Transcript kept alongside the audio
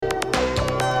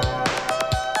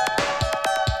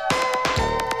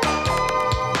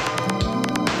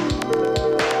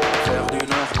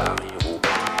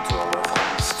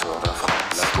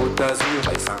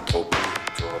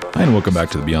and welcome back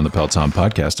to the Beyond the Peloton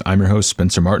podcast. I'm your host,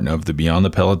 Spencer Martin of the Beyond the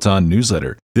Peloton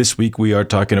newsletter. This week we are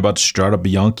talking about Strade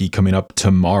Bianche coming up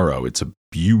tomorrow. It's a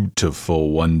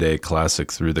beautiful one-day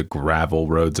classic through the gravel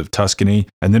roads of Tuscany.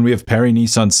 And then we have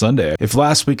Paris-Nice on Sunday. If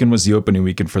last weekend was the opening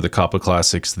weekend for the Copa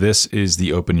Classics, this is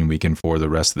the opening weekend for the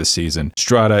rest of the season.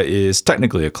 Strade is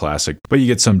technically a classic, but you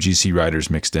get some GC riders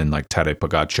mixed in like Tadej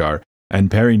Pogačar.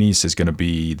 And Paris-Nice is going to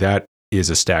be, that is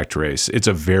a stacked race. It's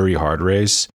a very hard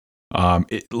race.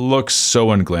 It looks so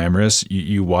unglamorous.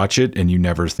 You watch it and you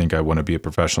never think I want to be a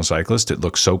professional cyclist. It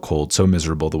looks so cold, so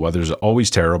miserable. The weather's always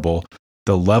terrible.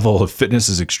 The level of fitness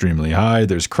is extremely high.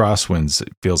 There's crosswinds.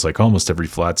 It feels like almost every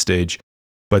flat stage.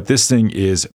 But this thing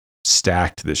is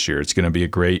stacked this year. It's going to be a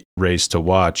great race to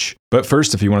watch. But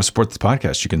first, if you want to support the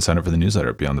podcast, you can sign up for the newsletter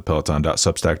at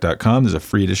beyondthepeloton.substack.com. There's a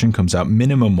free edition, comes out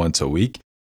minimum once a week.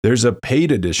 There's a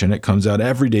paid edition. It comes out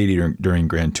every day during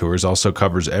Grand Tours, also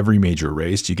covers every major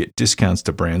race. You get discounts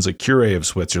to brands like Cure of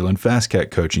Switzerland, Fast Cat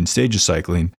Coaching, Stages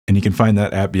Cycling, and you can find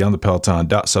that at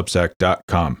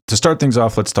beyondthepeloton.substack.com. To start things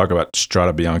off, let's talk about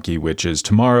Strade Bianche, which is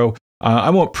tomorrow. I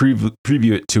won't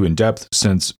preview it too in depth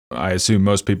since I assume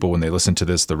most people, when they listen to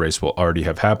this, the race will already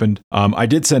have happened. I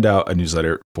did send out a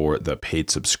newsletter for the paid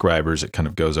subscribers. It kind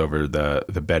of goes over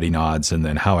the betting odds and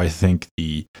then how I think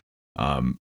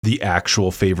the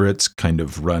actual favorites kind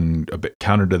of run a bit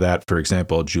counter to that. For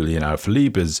example, Julian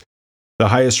Alaphilippe is the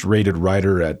highest rated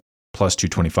rider at plus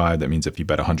 225. That means if you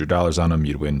bet $100 on him,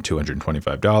 you'd win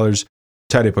 $225.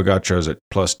 Tadej Pogačar is at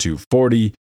plus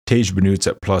 240. Tej Benut's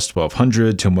at plus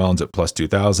 1200. Tim Wellens at plus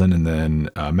 2000. And then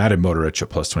Mate Modric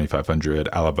at plus 2500.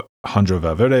 Alejandro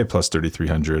Valverde plus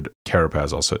 3300.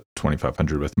 Carapaz also at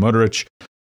 2500 with Modric.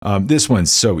 This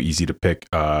one's so easy to pick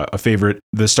a favorite.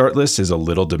 The start list is a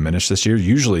little diminished this year.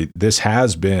 Usually this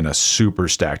has been a super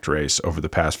stacked race over the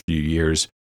past few years.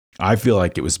 I feel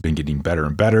like it was been getting better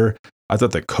and better. I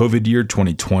thought the COVID year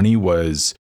 2020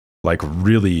 was like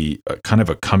really kind of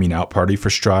a coming out party for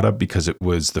Strade because it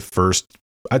was the first,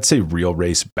 I'd say, real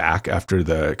race back after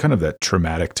the kind of that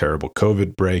traumatic, terrible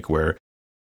COVID break where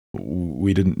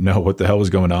we didn't know what the hell was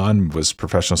going on. Was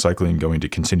professional cycling going to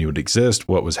continue to exist?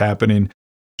 What was happening?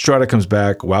 Strade comes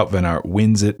back. Wout van Aert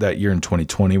wins it that year in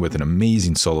 2020 with an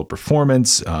amazing solo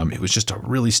performance. It was just a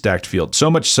really stacked field.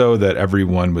 So much so that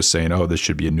everyone was saying, oh, this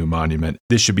should be a new monument.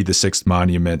 This should be the sixth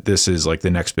monument. This is like the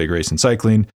next big race in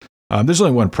cycling. There's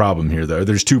only one problem here, though.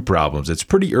 There's two problems. It's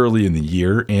pretty early in the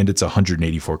year, and it's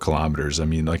 184 kilometers. I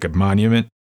mean, like a monument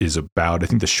is about, I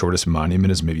think the shortest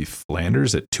monument is maybe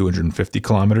Flanders at 250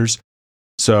 kilometers.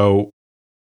 So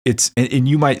it's, and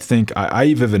you might think, I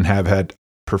even have had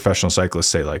professional cyclists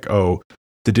say like, oh,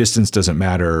 the distance doesn't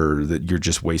matter, that you're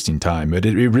just wasting time. But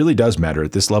it really does matter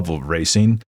at this level of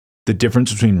racing. The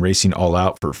difference between racing all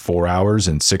out for 4 hours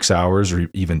and 6 hours or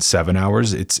even 7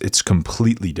 hours, it's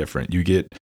completely different. You get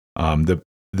the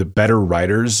better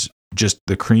riders, just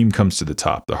the cream comes to the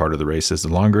top. The harder the race is, the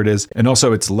longer it is. And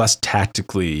also it's less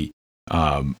tactically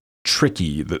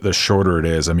tricky the shorter it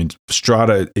is. I mean,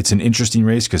 Strade, it's an interesting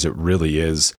race because it really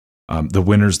is. The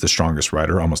winner's the strongest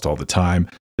rider almost all the time.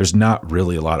 There's not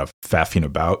really a lot of faffing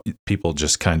about. People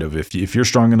just kind of, if you're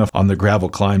strong enough on the gravel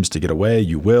climbs to get away,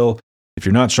 you will. If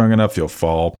you're not strong enough, you'll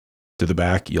fall to the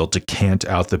back. You'll decant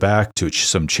out the back to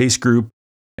some chase group.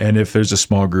 And if there's a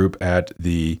small group at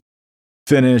the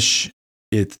finish,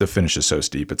 the finish is so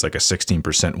steep. It's like a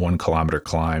 16% 1 kilometer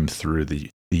climb through the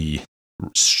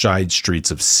side streets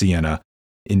of Siena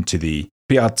into the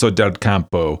Piazza del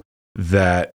Campo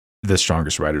that the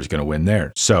strongest rider is going to win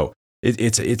there. So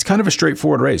it's kind of a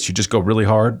straightforward race. You just go really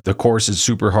hard. The course is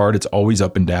super hard. It's always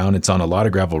up and down. It's on a lot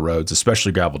of gravel roads,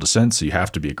 especially gravel descent. So you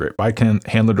have to be a great bike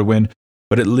handler to win.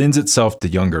 But it lends itself to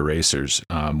younger racers,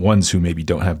 ones who maybe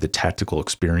don't have the tactical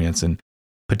experience and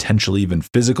potentially even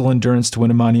physical endurance to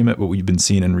win a monument. But we've been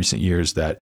seeing in recent years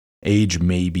that age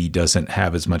maybe doesn't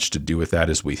have as much to do with that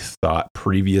as we thought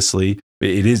previously.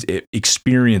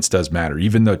 Experience does matter.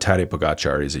 Even though Tadej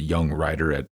Pogačar is a young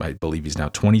rider I believe he's now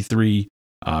 23,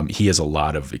 he has a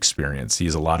lot of experience. He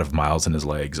has a lot of miles in his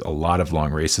legs, a lot of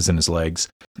long races in his legs.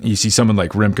 You see someone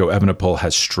like Remco Evenepoel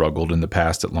has struggled in the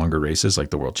past at longer races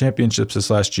like the World Championships this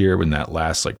last year when that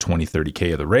last like 20,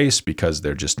 30K of the race because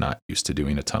they're just not used to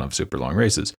doing a ton of super long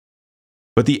races.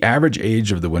 But the average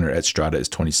age of the winner at Strade is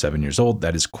 27 years old.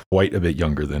 That is quite a bit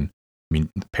younger than,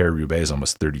 Paris-Roubaix is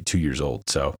almost 32 years old.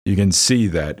 So you can see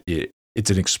that it's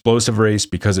an explosive race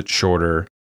because it's shorter.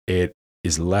 It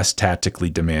is less tactically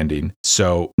demanding.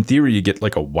 So in theory, you get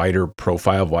like a wider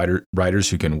profile of riders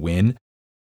who can win.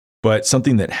 But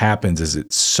something that happens is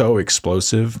it's so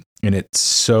explosive and it's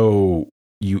so,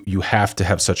 you have to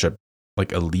have such a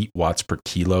like elite watts per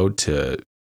kilo to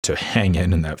to hang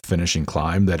in that finishing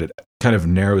climb that it kind of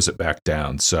narrows it back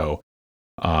down. So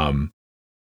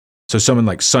someone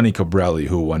like Sonny Cobrelli,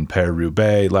 who won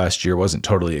Paris-Roubaix last year, wasn't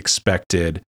totally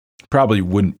expected, probably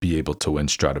wouldn't be able to win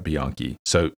Strade Bianche.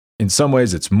 So in some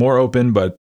ways it's more open,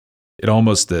 but it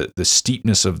almost the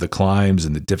steepness of the climbs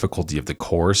and the difficulty of the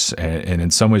course, and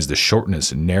in some ways the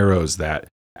shortness narrows that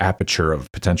aperture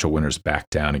of potential winners back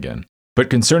down again. But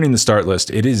concerning the start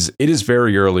list, it is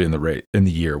very early in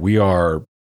the year. We are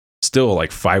still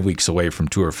like 5 weeks away from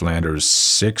Tour of Flanders,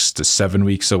 6 to 7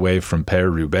 weeks away from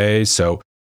Paris-Roubaix. So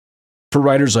for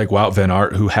riders like Wout van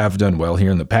Aert, who have done well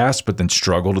here in the past, but then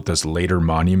struggled with those later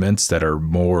monuments that are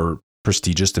more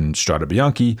prestigious than Strade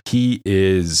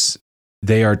Bianche,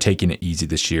 they are taking it easy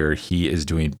this year. He is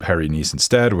doing Paris-Nice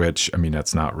instead, which, I mean,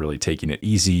 that's not really taking it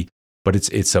easy, but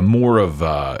it's a more of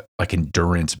like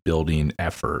endurance building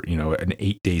effort. You know, an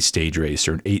 8-day stage race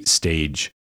or an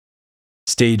 8-stage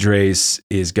stage race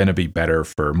is going to be better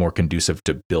for more conducive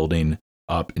to building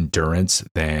up endurance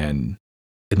than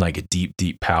in like a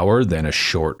deep power than a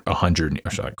short 100,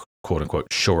 quote unquote,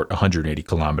 short 180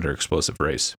 kilometer explosive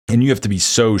race. And you have to be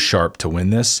so sharp to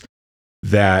win this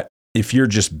that if you're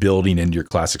just building into your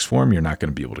classics form, you're not going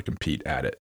to be able to compete at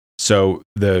it. So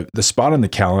the spot on the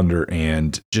calendar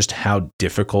and just how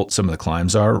difficult some of the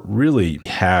climbs are really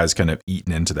has kind of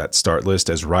eaten into that start list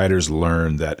as riders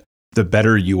learn that the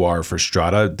better you are for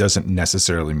Strade doesn't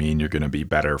necessarily mean you're going to be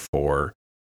better for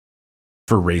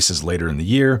races later in the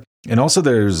year. And also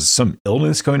there's some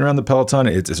illness going around the peloton.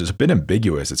 It's a bit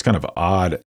ambiguous. It's kind of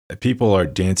odd. People are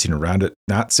dancing around it,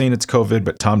 not saying it's COVID,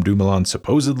 but Tom Dumoulin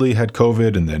supposedly had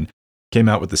COVID and then came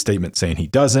out with a statement saying he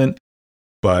doesn't.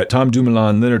 But Tom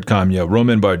Dumoulin, Leonard Kanya,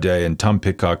 Romain Bardet, and Tom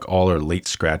Pidcock all are late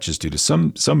scratches due to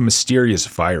some mysterious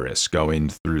virus going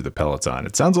through the peloton.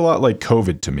 It sounds a lot like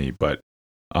COVID to me, but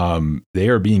they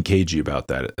are being cagey about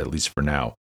that, at least for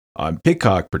now.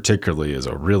 Pidcock particularly is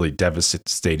a really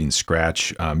devastating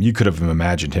scratch. You could have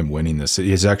imagined him winning this.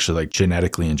 He's actually like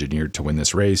genetically engineered to win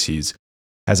this race.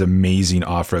 Has amazing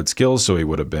off-road skills, so he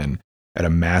would have been at a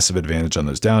massive advantage on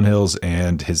those downhills,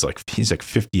 and he's like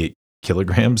 58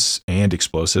 kilograms and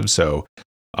explosive, so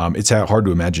it's hard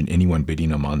to imagine anyone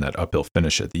beating him on that uphill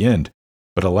finish at the end.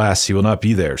 But alas, he will not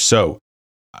be there. So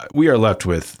we are left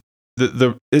with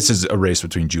this is a race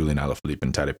between Julian Alaphilippe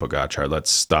and Tadej Pogacar. Let's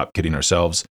stop kidding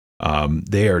ourselves.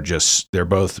 They're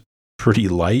both pretty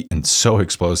light and so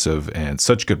explosive and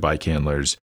such good bike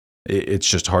handlers. It's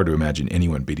just hard to imagine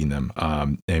anyone beating them.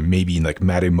 And maybe like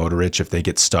Matej Modric, if they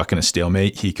get stuck in a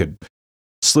stalemate, he could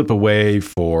slip away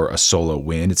for a solo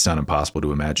win. It's not impossible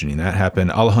to imagine that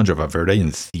happen. Alejandro Valverde,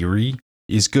 in theory,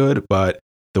 is good, but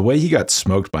the way he got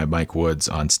smoked by Mike Woods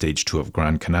on stage 2 of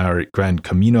Gran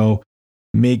Camino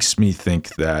makes me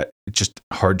think that it's just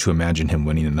hard to imagine him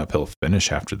winning an uphill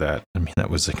finish after that. I mean, that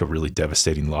was like a really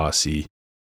devastating loss he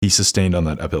sustained on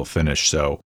that uphill finish.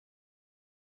 So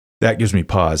that gives me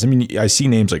pause. I mean, I see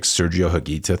names like Sergio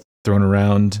Higuita thrown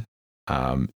around.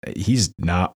 He's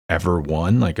not ever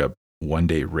won like a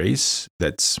one-day race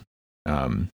that's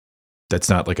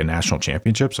not like a national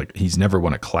championships. Like he's never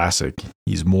won a classic.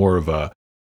 He's more of a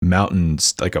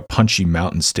like a punchy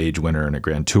mountain stage winner in a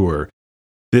Grand Tour.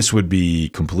 This would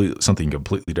be something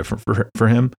completely different for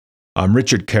him.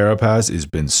 Richard Carapaz has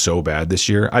been so bad this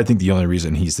year. I think the only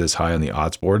reason he's this high on the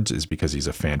odds boards is because he's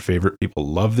a fan favorite. People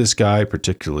love this guy,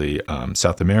 particularly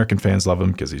South American fans love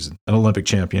him because he's an Olympic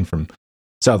champion from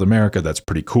South America. That's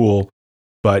pretty cool.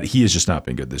 But he has just not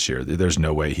been good this year. There's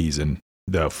no way he's in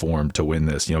the form to win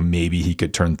this. You know, maybe he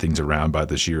could turn things around by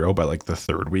the Giro, by like the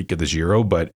third week of the Giro,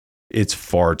 but it's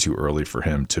far too early for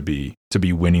him to be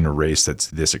winning a race that's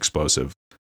this explosive.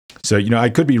 So, you know, I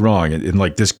could be wrong, and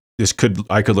like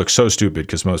I could look so stupid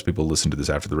because most people listen to this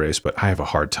after the race, but I have a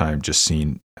hard time just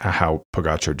seeing how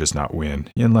Pogacar does not win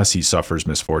unless he suffers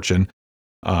misfortune.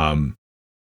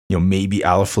 You know, maybe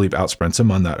Alaphilippe outsprints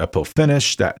him on that uphill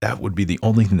finish. That would be the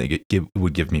only thing that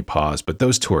would give me pause. But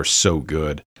those two are so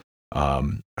good.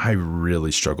 I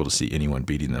really struggle to see anyone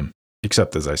beating them,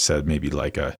 except, as I said, maybe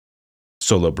like a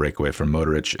solo breakaway from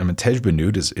Modric. I mean, Tej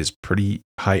Benoot is pretty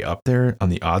high up there on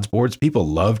the odds boards. People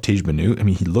love Tej Benoot. I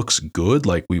mean, he looks good.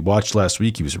 Like we watched last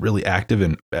week, he was really active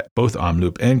in both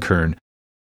Omloop and Kern,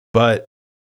 but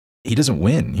he doesn't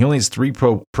win. He only has 3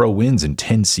 pro wins in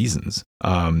 10 seasons.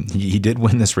 He did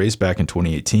win this race back in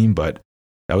 2018, but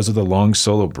that was with a long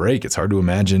solo break. It's hard to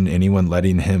imagine anyone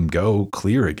letting him go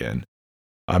clear again.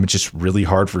 It's just really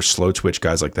hard for slow twitch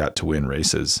guys like that to win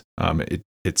races.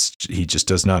 He just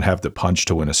does not have the punch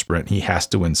to win a sprint. He has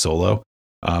to win solo.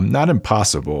 Not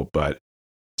impossible, but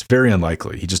it's very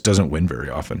unlikely. He just doesn't win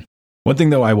very often. One thing,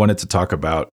 though, I wanted to talk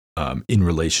about in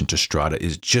relation to Strada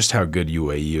is just how good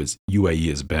UAE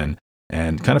has been,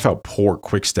 and kind of how poor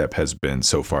Quickstep has been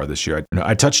so far this year.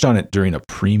 I touched on it during a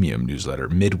premium newsletter,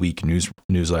 midweek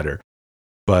newsletter,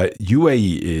 but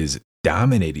UAE is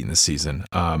dominating this season.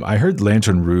 I heard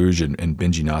Lantern Rouge and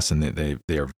Benji Nassim that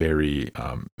they are very,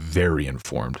 very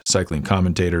informed. Cycling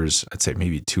commentators, I'd say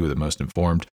maybe two of the most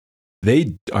informed.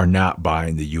 They are not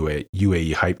buying the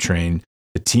UAE hype train.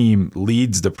 The team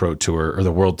leads the Pro Tour or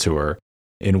the World Tour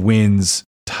and wins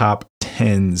top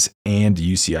 10s and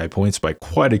UCI points by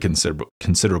quite a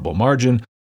considerable margin.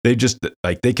 They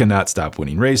cannot stop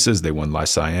winning races. They won La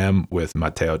Siam with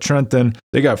Matteo Trentin.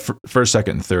 They got first,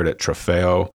 second, and third at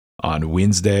Trofeo on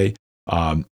Wednesday.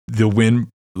 The win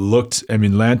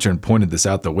Lantern pointed this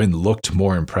out. The win looked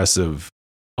more impressive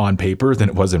on paper than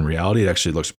it was in reality. It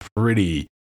actually looks pretty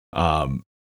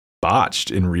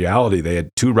botched. In reality, they had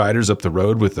two riders up the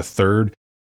road with the third.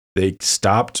 They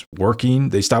stopped working.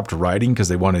 They stopped riding because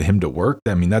they wanted him to work.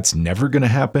 That's never going to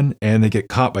happen. And they get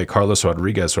caught by Carlos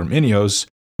Rodriguez from Ineos,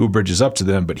 who bridges up to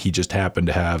them, but he just happened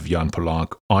to have Jan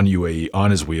Polanc on UAE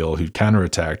on his wheel, who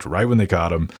counterattacked right when they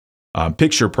caught him.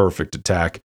 Picture perfect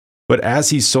attack. But as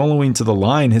he's soloing to the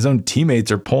line, his own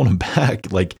teammates are pulling him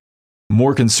back, like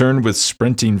more concerned with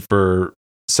sprinting for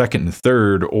second and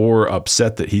third or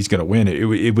upset that he's going to win.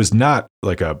 It was not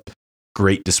like a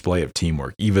great display of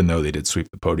teamwork, even though they did sweep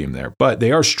the podium there. But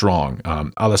they are strong.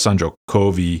 Alessandro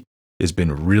Covi has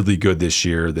been really good this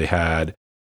year. They had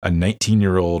a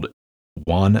 19-year-old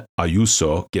Juan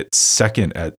Ayuso get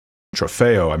second at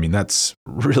Trofeo. That's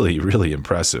really, really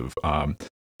impressive.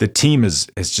 The team has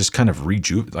just kind of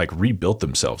rebuilt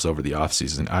themselves over the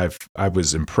offseason. I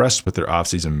was impressed with their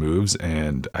offseason moves,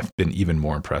 and I've been even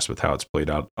more impressed with how it's played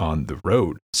out on the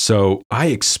road. So I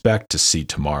expect to see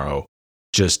tomorrow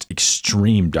just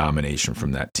extreme domination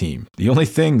from that team. The only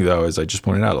thing, though, as I just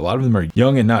pointed out, a lot of them are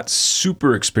young and not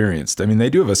super experienced. They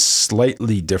do have a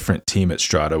slightly different team at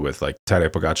Strada with like Tadej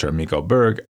Pogačar and Mikael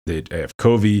Berg. They have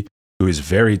Covi, who is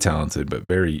very talented, but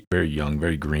very, very young,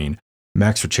 very green.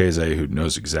 Max Verchese, who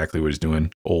knows exactly what he's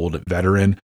doing, old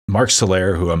veteran. Marc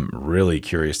Soler, who I'm really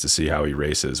curious to see how he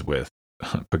races with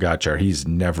Pogačar. He's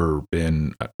never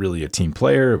been really a team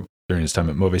player during his time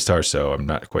at Movistar, so I'm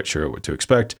not quite sure what to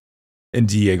expect. And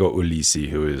Diego Ulissi,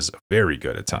 who is a very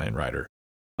good Italian rider.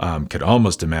 Could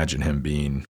almost imagine him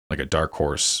being like a dark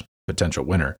horse potential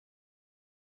winner.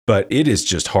 But it is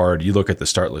just hard. You look at the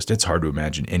start list, it's hard to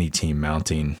imagine any team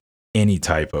mounting any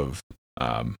type of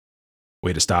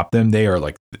way to stop them. They are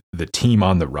like the team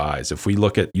on the rise. If we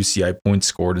look at UCI points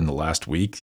scored in the last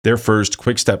week, they're first,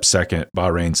 Quickstep second,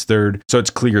 Bahrain's third. So it's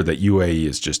clear that UAE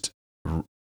is just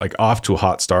like off to a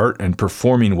hot start and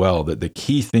performing well. That the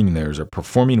key thing there is they're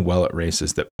performing well at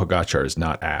races that Pogačar is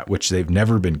not at, which they've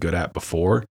never been good at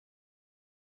before.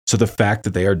 So the fact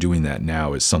that they are doing that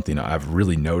now is something I've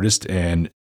really noticed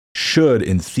and should,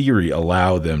 in theory,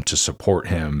 allow them to support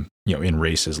him, in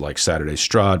races like Saturday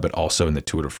Strade, but also in the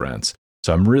Tour de France.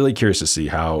 So I'm really curious to see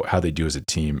how they do as a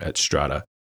team at Strada.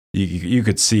 You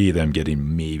could see them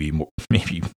getting maybe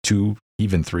 2,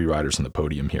 even 3 riders on the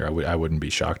podium here. I wouldn't be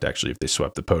shocked, actually, if they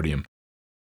swept the podium.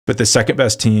 But the second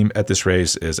best team at this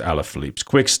race is Alaphilippe's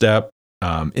Quickstep.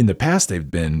 In the past, they've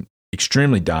been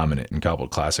extremely dominant in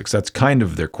cobbled classics. That's kind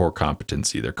of their core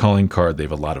competency, their calling card. They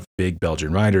have a lot of big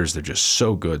Belgian riders. They're just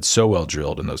so good, so well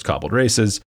drilled in those cobbled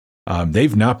races.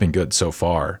 They've not been good so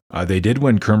far. They did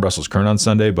win Kern-Brussels-Kern on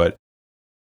Sunday, but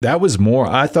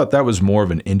I thought that was more of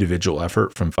an individual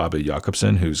effort from Fabio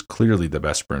Jakobsen, who's clearly the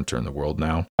best sprinter in the world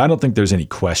now. I don't think there's any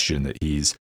question that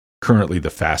he's currently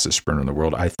the fastest sprinter in the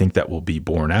world. I think that will be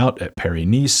borne out at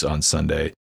Paris-Nice on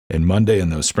Sunday and Monday in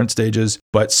those sprint stages.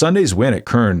 But Sunday's win at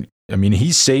Kern,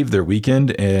 he saved their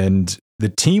weekend, and the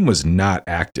team was not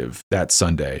active that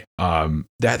Sunday.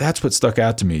 That's what stuck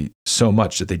out to me so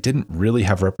much, that they didn't really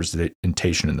have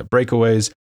representation in the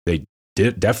breakaways. They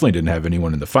definitely didn't have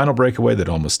anyone in the final breakaway that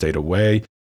almost stayed away.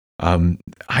 I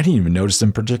didn't even notice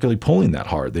them particularly pulling that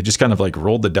hard. They just kind of like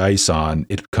rolled the dice on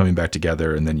it coming back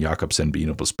together and then Jakobsen being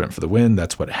able to sprint for the win.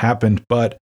 That's what happened.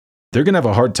 But they're going to have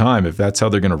a hard time if that's how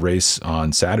they're going to race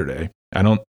on Saturday. I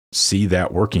don't see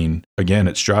that working again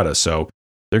at Strada. So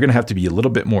they're going to have to be a little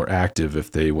bit more active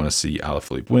if they want to see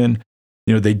Alaphilippe win.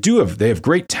 They have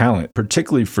great talent,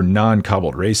 particularly for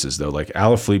non-cobbled races, though. Like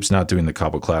Alaphilippe's not doing the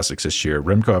cobbled classics this year.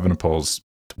 Remco Evenepoel's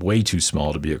way too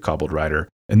small to be a cobbled rider.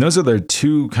 And those are their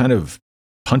two kind of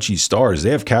punchy stars. They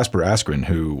have Casper Asgreen,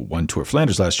 who won Tour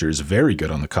Flanders last year, is very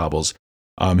good on the cobbles.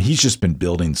 He's just been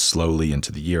building slowly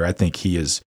into the year. I think he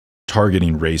is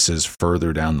targeting races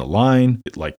further down the line,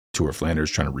 like Tour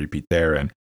Flanders, trying to repeat there.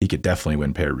 And He could definitely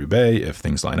win Paris-Roubaix if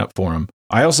things line up for him.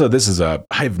 I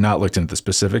have not looked into the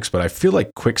specifics, but I feel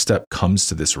like Quick-Step comes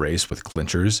to this race with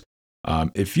clinchers.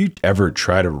 If you ever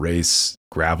try to race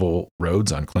gravel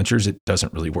roads on clinchers, it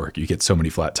doesn't really work. You get so many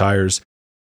flat tires.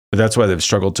 But that's why they've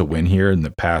struggled to win here in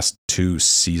the past 2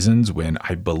 seasons, when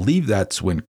I believe that's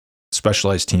when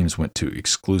Specialized teams went to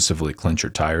exclusively clincher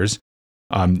tires.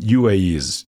 UAE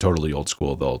is totally old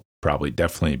school. They'll probably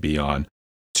definitely be on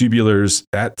tubulars.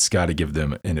 That's got to give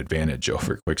them an advantage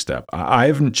over Quick-Step. I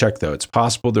haven't checked, though. It's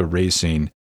possible they're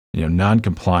racing,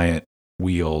 non-compliant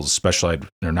wheels, specialized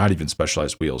or not even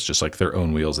specialized wheels, just like their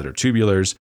own wheels that are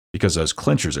tubulars, because those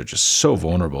clinchers are just so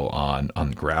vulnerable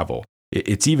on gravel.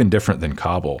 It's even different than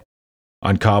cobble.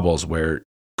 On cobbles, where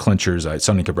clinchers,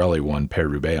 Sonny Cabrelli won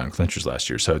Paris-Roubaix on clinchers last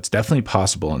year, so it's definitely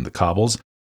possible in the cobbles.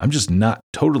 I'm just not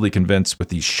totally convinced with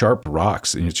these sharp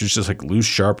rocks, and it's just like loose,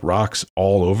 sharp rocks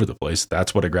all over the place.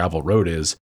 That's what a gravel road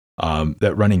is.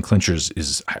 That running clinchers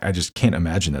is, I just can't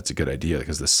imagine that's a good idea,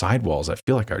 because the sidewalls I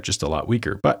feel like are just a lot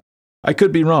weaker. But I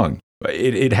could be wrong.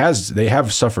 They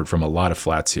have suffered from a lot of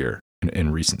flats here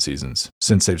in recent seasons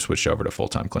since they've switched over to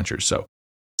full-time clinchers. So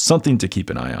something to keep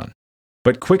an eye on.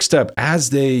 But Quick-Step,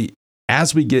 as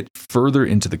we get further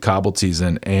into the cobbled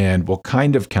season, and we'll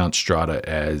kind of count Strada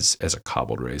as a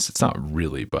cobbled race. It's not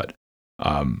really, but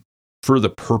for the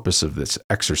purpose of this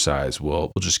exercise,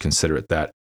 we'll just consider it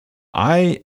that.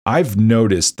 I've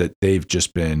noticed that they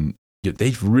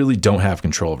really don't have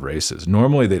control of races.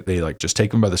 Normally, they like just take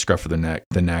them by the scruff of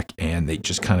the neck, and they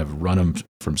just kind of run them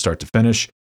from start to finish.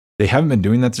 They haven't been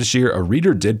doing that this year. A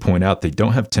reader did point out they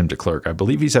don't have Tim de Klerk. I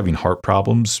believe he's having heart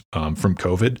problems from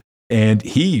COVID. And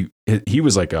he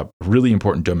was like a really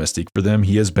important domestique for them.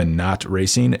 He has been not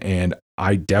racing. And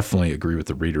I definitely agree with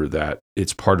the reader that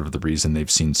it's part of the reason they've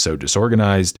seen so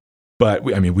disorganized. But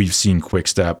we've seen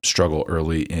Quick-Step struggle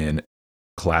early in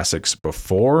classics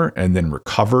before and then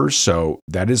recover. So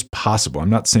that is possible.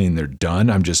 I'm not saying they're done.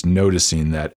 I'm just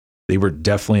noticing that they were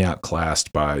definitely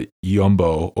outclassed by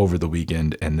Yombo over the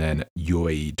weekend and then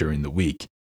UAE during the week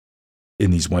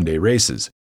in these one-day races.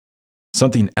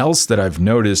 Something else that I've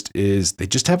noticed is they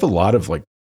just have a lot of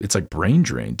it's like brain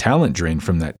drain, talent drain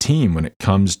from that team when it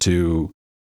comes to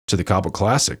the Cobble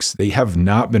Classics. They have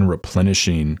not been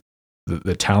replenishing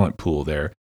the talent pool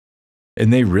there.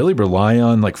 And they really rely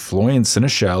on Florian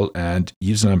Seneschal and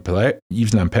Yves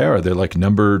Lampaert. They're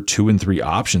number 2 and 3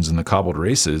 options in the cobbled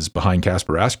races behind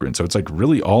Casper Asgreen. So it's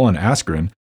really all on Asgreen.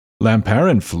 Lampaert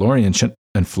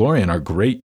and Florian are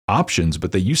great options,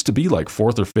 but they used to be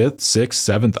 4th or 5th, 6th,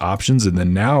 7th options. And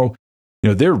then now,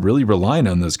 they're really relying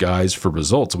on those guys for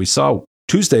results. We saw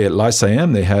Tuesday at La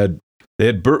Siam, they had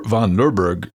Bert van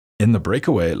Lerberg in the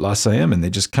breakaway at La Siam, and they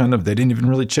just they didn't even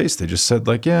really chase. They just said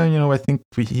I think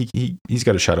he's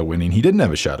got a shot at winning. He didn't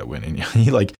have a shot at winning.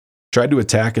 He tried to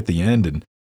attack at the end and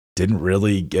didn't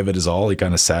really give it his all. He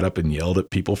kind of sat up and yelled at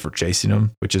people for chasing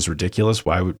him, which is ridiculous.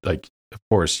 Why would of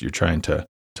course you're trying to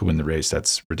win the race.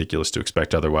 That's ridiculous to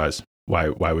expect otherwise. Why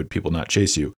would people not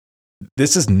chase you?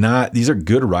 These are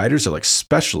good riders. They're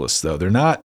specialists though.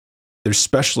 They're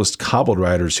specialist cobbled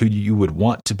riders who you would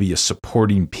want to be a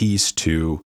supporting piece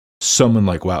to someone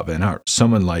like Wout van Aert,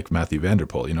 someone like Matthew van der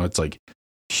Poel. It's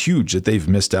huge that they've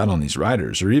missed out on these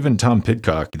riders, or even Tom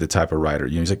Pidcock, the type of rider.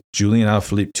 He's like Julian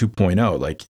Alaphilippe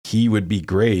 2.0. He would be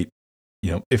great.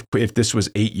 If this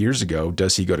was 8 years ago,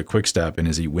 does he go to Quick-Step and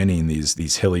is he winning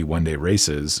these hilly one-day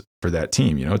races for that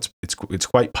team? It's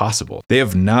quite possible. They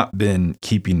have not been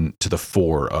keeping to the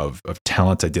fore of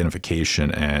talent identification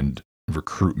and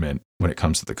recruitment when it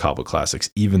comes to the Cobble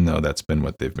Classics, even though that's been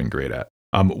what they've been great at.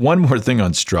 One more thing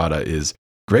on Strada is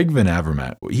Greg Van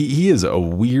Avermaet. He is a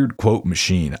weird quote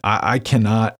machine. I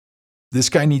cannot. This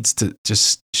guy needs to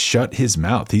just shut his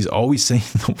mouth. He's always saying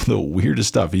the weirdest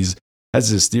stuff. He has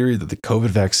this theory that the COVID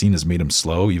vaccine has made him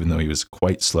slow, even though he was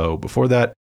quite slow before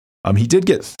that. He did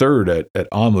get 3rd at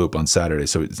Omloop on Saturday,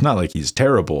 so it's not like he's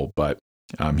terrible, but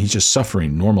he's just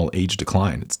suffering normal age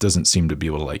decline. It doesn't seem to be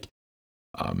able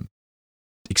to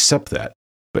accept that.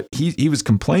 But he was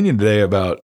complaining today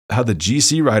about how the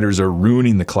GC riders are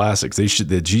ruining the classics. The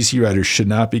GC riders should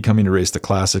not be coming to race the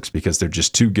classics because they're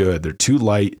just too good. They're too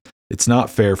light. It's not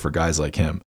fair for guys like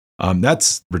him.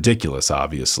 That's ridiculous,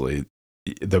 obviously.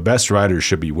 The best riders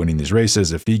should be winning these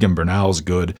races. If Egan Bernal's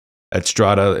good at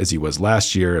Strada as he was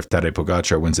last year, if Tadej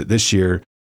Pogacar wins it this year,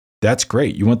 that's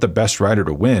great. You want the best rider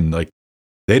to win.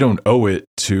 They don't owe it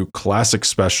to classic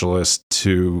specialists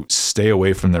to stay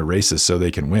away from their races so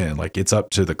they can win. It's up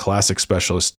to the classic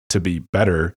specialist to be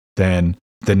better than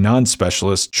the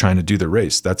non-specialist trying to do the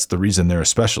race. That's the reason they're a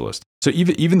specialist. So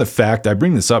even the fact, I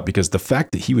bring this up because the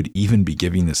fact that he would even be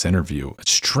giving this interview, a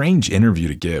strange interview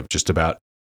to give just about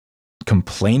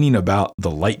complaining about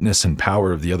the lightness and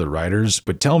power of the other riders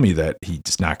would tell me that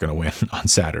he's not going to win on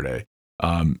Saturday.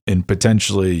 And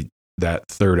potentially that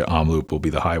third at Omloop will be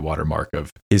the high water mark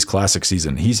of his classic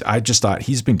season. I just thought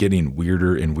he's been getting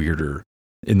weirder and weirder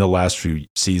in the last few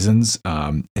seasons,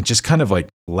 and just kind of like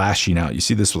lashing out. You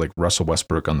see this with like Russell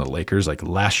Westbrook on the Lakers, like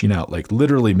lashing out, like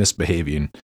literally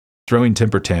misbehaving, throwing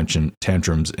temper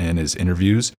tantrums in his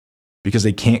interviews because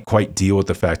they can't quite deal with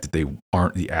the fact that they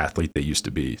aren't the athlete they used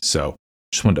to be. So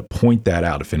just wanted to point that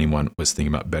out. If anyone was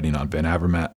thinking about betting on Ben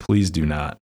Avermaet, please do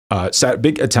not.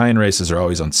 Big Italian races are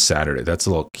always on Saturday. That's a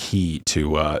little key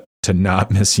to not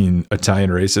missing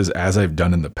Italian races, as I've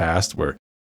done in the past, where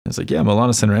it's like, yeah,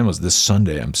 Milano Sanremo is this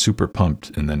Sunday. I'm super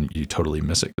pumped. And then you totally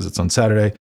miss it because it's on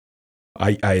Saturday.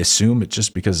 I assume it's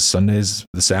just because Sunday's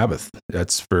the Sabbath.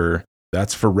 That's for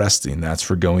resting. That's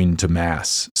for going to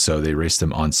mass. So they race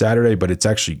them on Saturday, but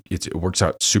it works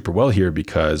out super well here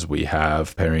because we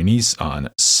have Paris-Nice on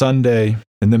Sunday.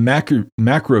 And the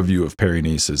macro view of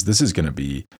Paris-Nice is this is going to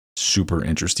be super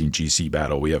interesting GC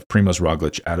battle. We have Primoz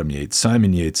Roglic, Adam Yates,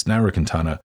 Simon Yates, Nairo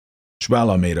Quintana, Joao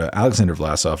Almeida, Alexander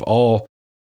Vlasov, all,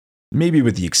 maybe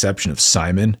with the exception of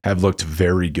Simon, have looked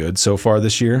very good so far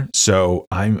this year. So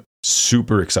I'm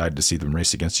super excited to see them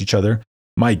race against each other.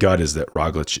 My gut is that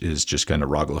Roglic is just going to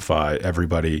Roglify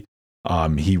everybody.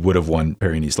 He would have won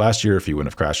Paris-Nice last year if he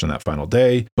wouldn't have crashed on that final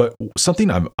day. But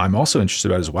something I'm also interested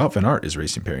about is Wout van Aert is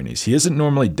racing Paris-Nice. He hasn't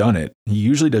normally done it. He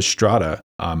usually does Strada.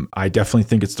 I definitely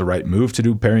think it's the right move to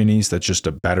do Paris-Nice. That's just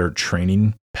a better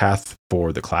training path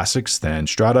for the classics than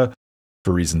Strada,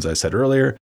 for reasons I said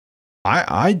earlier.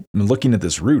 I'm looking at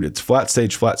this route. It's flat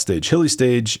stage, hilly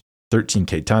stage,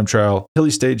 13K time trial, hilly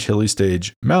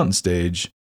stage, mountain stage,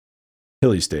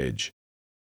 hilly stage.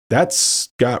 That's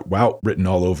got Wout written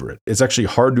all over it. It's actually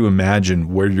hard to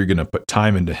imagine where you're going to put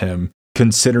time into him,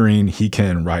 considering he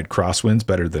can ride crosswinds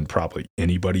better than probably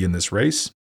anybody in this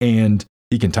race, and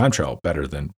he can time trial better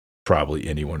than probably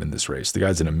anyone in this race. The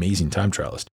guy's an amazing time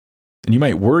trialist. And you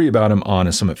might worry about him on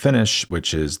a summit finish,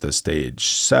 which is the stage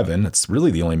 7. It's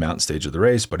really the only mountain stage of the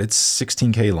race, but it's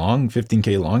 16K long,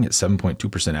 15K long at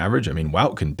 7.2% average. I mean,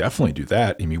 Wout can definitely do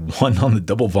that. I mean, won on the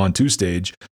double Ventoux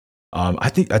stage. I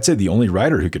think I'd say the only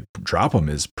rider who could drop him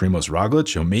is Primoz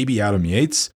Roglic, or maybe Adam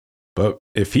Yates. But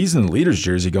if he's in the leader's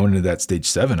jersey going into that stage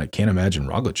 7, I can't imagine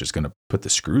Roglic is going to put the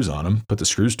screws on him, put the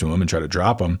screws to him and try to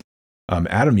drop him.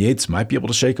 Adam Yates might be able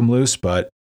to shake him loose, but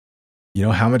you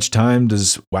know, how much time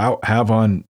does Wout have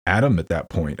on Adam at that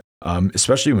point?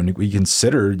 Especially when we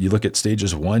consider, you look at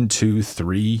stages 1, 2,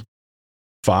 3,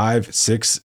 5,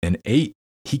 6, and 8,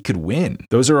 he could win.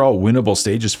 Those are all winnable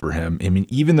stages for him. I mean,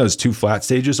 even those 2 flat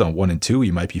stages on 1 and 2,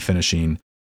 he might be finishing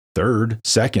 3rd,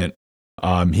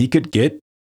 2nd. He could get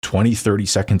 20, 30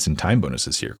 seconds in time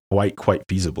bonuses here, quite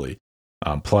feasibly.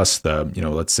 Plus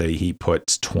let's say he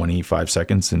puts 25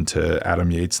 seconds into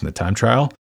Adam Yates in the time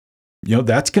trial. You know,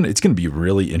 it's going to be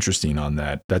really interesting on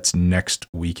that. That's next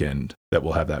weekend that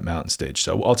we'll have that mountain stage.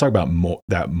 So I'll talk about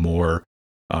more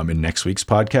in next week's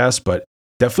podcast, but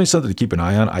definitely something to keep an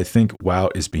eye on. I think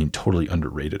Wout is being totally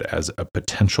underrated as a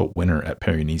potential winner at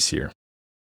Paris-Nice here.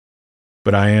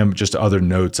 But just other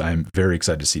notes, I'm very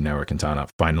excited to see Nairo Quintana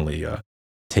finally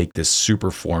take this super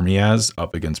form he has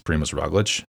up against Primoz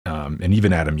Roglic. And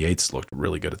even Adam Yates looked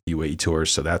really good at the UAE Tour,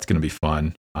 so that's going to be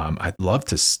fun. I'd love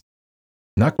to...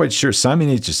 Not quite sure. Simon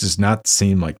Yates just does not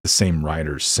seem like the same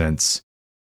rider since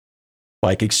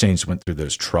Bike Exchange went through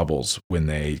those troubles when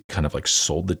they kind of like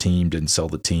sold the team, didn't sell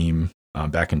the team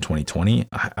back in 2020.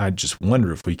 I just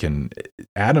wonder if we can...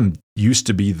 Adam used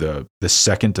to be the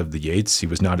second of the Yates. He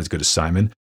was not as good as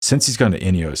Simon. Since he's gone to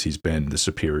Ineos, he's been the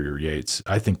superior Yates,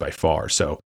 I think, by far.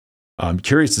 So I'm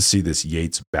curious to see this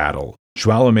Yates battle.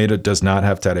 Joao Almeida does not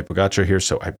have Tadej Pogacar here,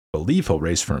 so I believe he'll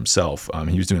race for himself.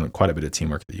 He was doing quite a bit of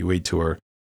teamwork at the UAE Tour.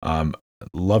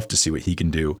 Love to see what he can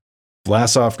do.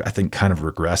 Vlasov, I think, kind of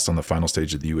regressed on the final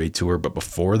stage of the UAE Tour, but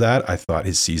before that, I thought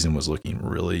his season was looking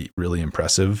really, really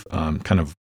impressive. Kind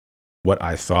of what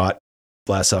I thought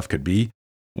Vlasov could be.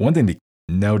 One thing to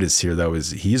notice here, though,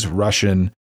 is he's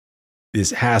Russian.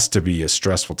 This has to be a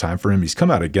stressful time for him. He's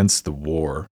come out against the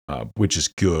war, which is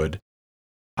good.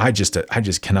 I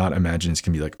just cannot imagine it's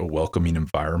going to be like a welcoming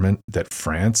environment that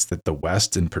France, that the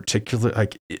West in particular,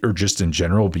 or just in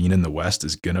general, being in the West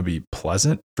is going to be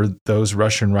pleasant for those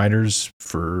Russian riders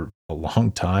for a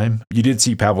long time. You did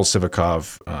see Pavel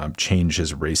Sivakov change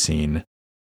his racing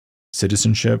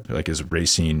citizenship, like his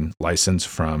racing license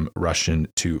from Russian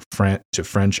to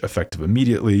French effective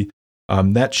immediately.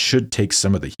 That should take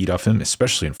some of the heat off him,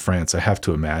 especially in France. I have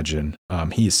to imagine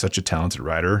he is such a talented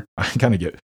rider. I kind of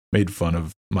get made fun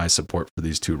of my support for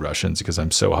these two Russians because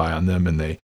I'm so high on them, and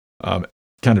they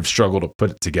kind of struggle to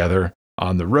put it together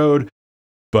on the road.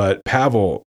 But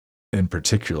Pavel in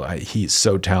particular, he's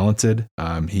so talented.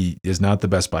 He is not the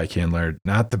best bike handler,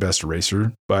 not the best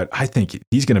racer, but I think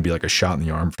he's going to be like a shot in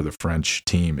the arm for the French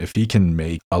team. If he can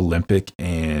make Olympic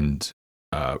and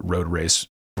road race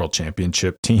world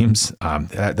championship teams,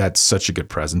 that's such a good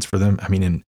presence for them. I mean,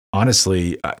 and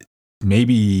honestly,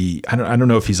 maybe, I don't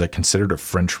know if he's like considered a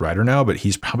French rider now, but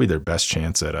he's probably their best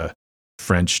chance at a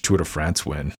French Tour de France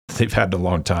win they've had in a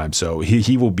long time. So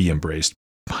he will be embraced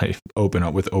with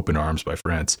open arms by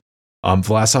France.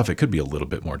 Vlasov, it could be a little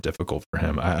bit more difficult for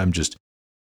him.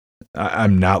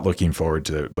 I'm not looking forward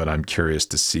to it, but I'm curious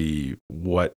to see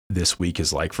what this week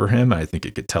is like for him. I think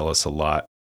it could tell us a lot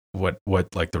what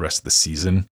like the rest of the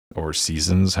season or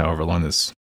seasons, however long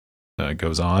this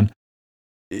goes on,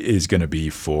 is going to be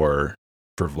for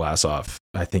Vlasov.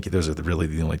 I think those are really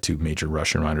the only two major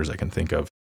Russian riders I can think of.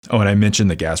 Oh, and I mentioned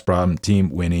the Gazprom team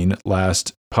winning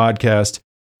last podcast.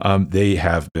 They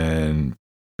have been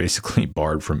basically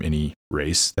barred from any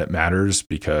race that matters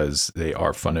because they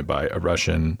are funded by a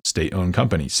Russian state-owned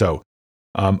company. So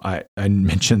I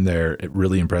mentioned their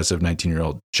really impressive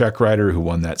 19-year-old Czech rider who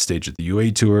won that stage at the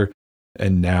UAE Tour,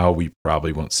 and now we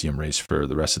probably won't see him race for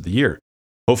the rest of the year.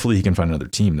 Hopefully he can find another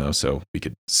team, though, so we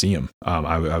could see him.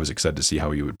 I was excited to see how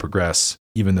he would progress,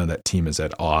 even though that team is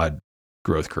at odd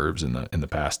growth curves in the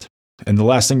past. And the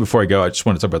last thing before I go, I just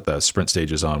want to talk about the sprint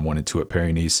stages on 1 and 2 at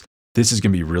Paris-Nice. This is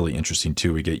going to be really interesting,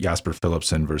 too. We get Jasper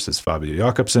Philipsen versus Fabio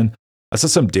Jakobsen. I saw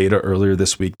some data earlier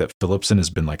this week that Philipsen has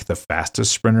been like the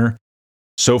fastest sprinter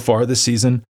so far this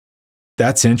season.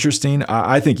 That's interesting.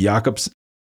 I think Jakobsen,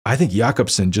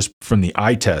 just from the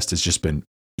eye test,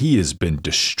 he has been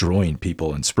destroying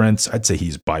people in sprints. I'd say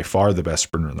he's by far the best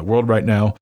sprinter in the world right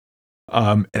now.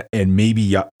 And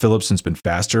maybe Philipsen's been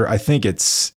faster. I think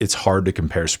it's hard to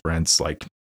compare sprints like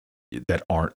that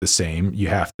aren't the same. You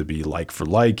have to be like for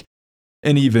like.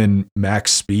 And even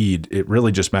max speed, it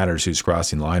really just matters who's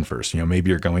crossing the line first. Maybe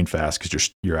you're going fast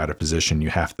because you're out of position. You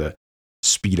have to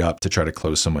speed up to try to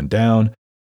close someone down.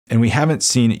 And we haven't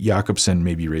seen Jakobsen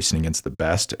maybe racing against the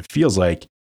best. It feels like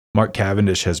Mark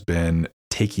Cavendish has been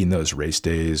taking those race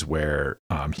days where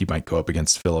he might go up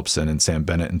against Philipsen and Sam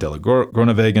Bennett and Della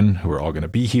Groenewegen, who are all going to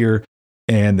be here,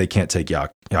 and they can't take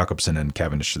Jakobsen and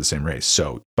Cavendish to the same race.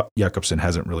 So Jakobsen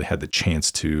hasn't really had the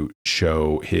chance to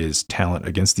show his talent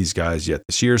against these guys yet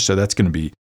this year. So that's going to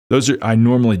be I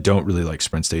normally don't really like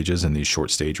sprint stages and these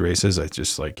short stage races. I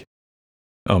just like,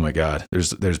 oh my God,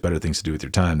 there's better things to do with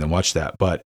your time than watch that.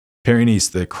 But Paris-Nice,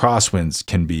 the crosswinds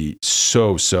can be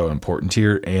so important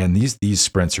here, and these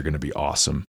sprints are going to be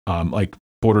awesome. Like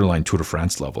borderline Tour de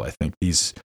France level. I think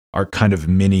these are kind of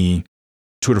mini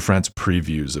Tour de France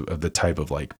previews of the type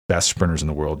of like best sprinters in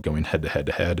the world going head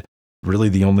to head. Really,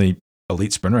 the only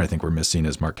elite sprinter I think we're missing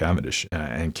is Mark Cavendish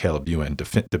and Caleb Ewan,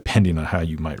 depending on how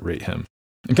you might rate him.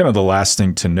 And kind of the last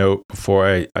thing to note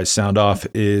before I sound off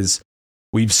is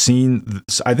we've seen,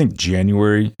 I think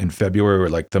January and February were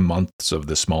like the months of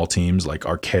the small teams like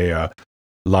Arkea,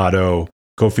 Lotto,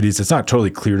 Cofidis. It's not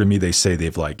totally clear to me. They say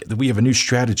we have a new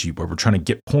strategy where we're trying to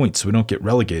get points so we don't get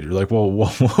relegated. You're like, well,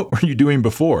 what were you doing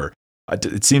before?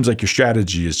 It seems like your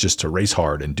strategy is just to race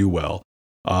hard and do well.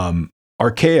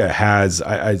 Arkea has,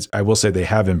 I will say they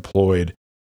have employed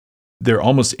their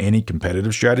almost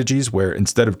anti-competitive strategies where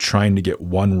instead of trying to get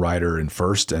one rider in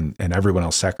first and everyone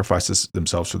else sacrifices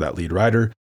themselves for that lead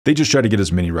rider, they just try to get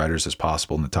as many riders as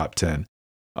possible in the top 10.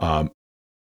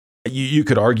 You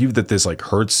could argue that this like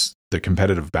hurts the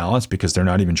competitive balance because they're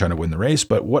not even trying to win the race.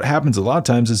 But what happens a lot of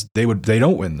times is they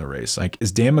don't win the race. Like,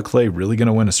 is Dan McClay really going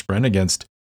to win a sprint against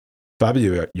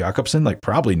Fabio Jakobsen? Like,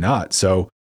 probably not. So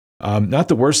not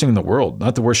the worst thing in the world,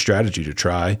 not the worst strategy to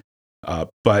try.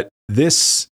 But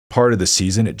this part of the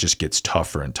season, it just gets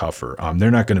tougher and tougher.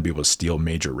 They're not going to be able to steal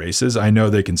major races. I know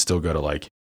they can still go to like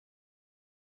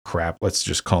let's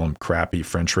just call them crappy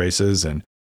French races. And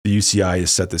the UCI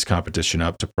has set this competition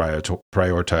up to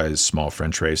prioritize small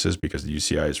French races because the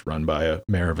UCI is run by a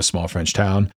mayor of a small French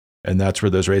town. And that's where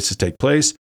those races take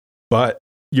place. But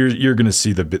you're going to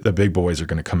see the big boys are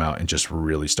going to come out and just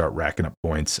really start racking up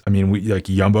points. I mean,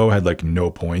 Jumbo had like no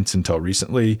points until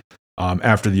recently.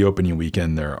 After the opening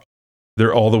weekend,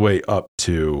 they're all the way up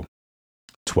to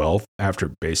 12th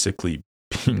after basically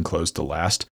being close to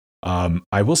last.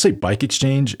 I will say Bike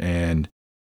Exchange and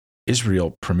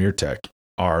Israel Premier Tech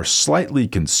are slightly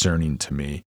concerning to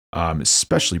me,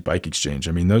 especially Bike Exchange.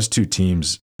 I mean, those two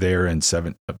teams,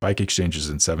 Bike Exchange is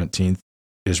in 17th,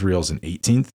 Israel's in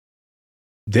 18th.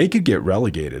 They could get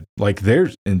relegated. Like,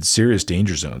 they're in serious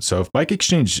danger zone. So if Bike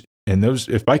Exchange and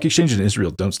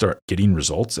Israel don't start getting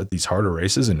results at these harder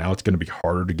races, and now it's going to be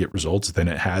harder to get results than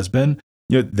it has been,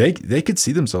 they could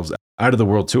see themselves out of the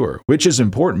World Tour, which is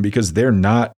important because they're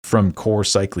not from core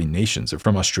cycling nations. They're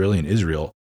from Australia and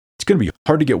Israel. It's going to be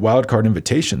hard to get wildcard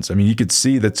invitations. I mean, you could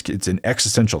see that it's an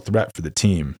existential threat for the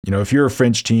team. If you're a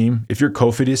French team, if you're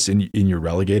Cofidis and you're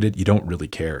relegated, you don't really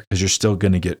care because you're still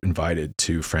going to get invited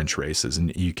to French races,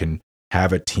 and you can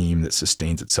have a team that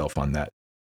sustains itself on that.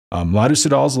 Lotto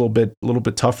Soudal is a little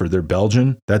bit tougher. They're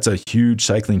Belgian. That's a huge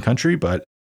cycling country, but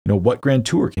what Grand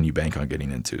Tour can you bank on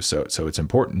getting into? So it's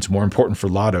important. It's more important for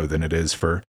Lotto than it is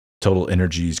for Total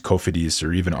Energies, Cofidis,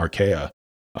 or even Arkea.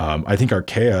 I think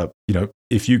Arkea,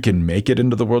 if you can make it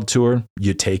into the World Tour,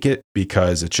 you take it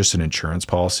because it's just an insurance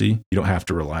policy. You don't have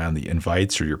to rely on the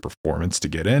invites or your performance to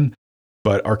get in.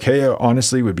 But Arkea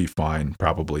honestly would be fine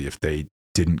probably if they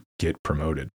didn't get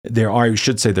promoted. I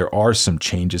should say there are some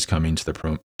changes coming to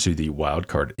the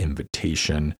wildcard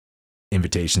invitations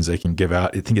they can give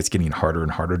out. I think it's getting harder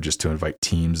and harder just to invite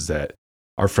teams that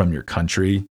are from your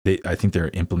country. I think they're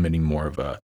implementing more of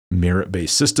a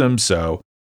merit-based system. So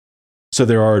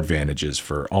there are advantages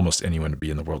for almost anyone to be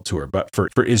in the World Tour. But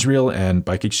for Israel and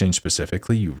Bike Exchange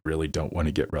specifically, you really don't want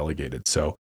to get relegated.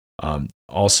 So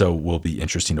also will be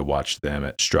interesting to watch them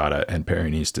at Strada and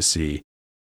Paris-Nice to see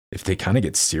if they kind of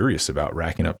get serious about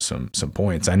racking up some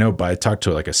points. I know I talked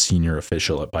to a senior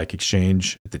official at Bike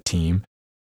Exchange, the team,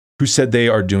 who said they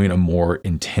are doing a more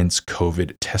intense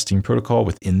COVID testing protocol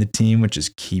within the team, which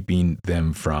is keeping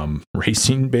them from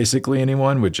racing basically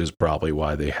anyone, which is probably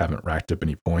why they haven't racked up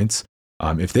any points.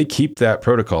 If they keep that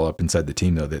protocol up inside the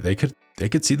team, though, they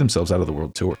could see themselves out of the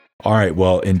World Tour. All right,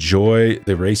 well, enjoy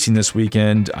the racing this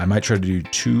weekend. I might try to do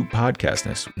 2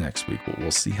 podcasts next week. We'll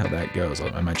see how that goes.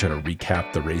 I might try to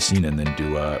recap the racing and then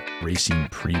do a racing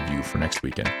preview for next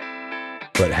weekend.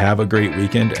 But have a great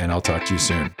weekend, and I'll talk to you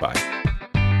soon. Bye.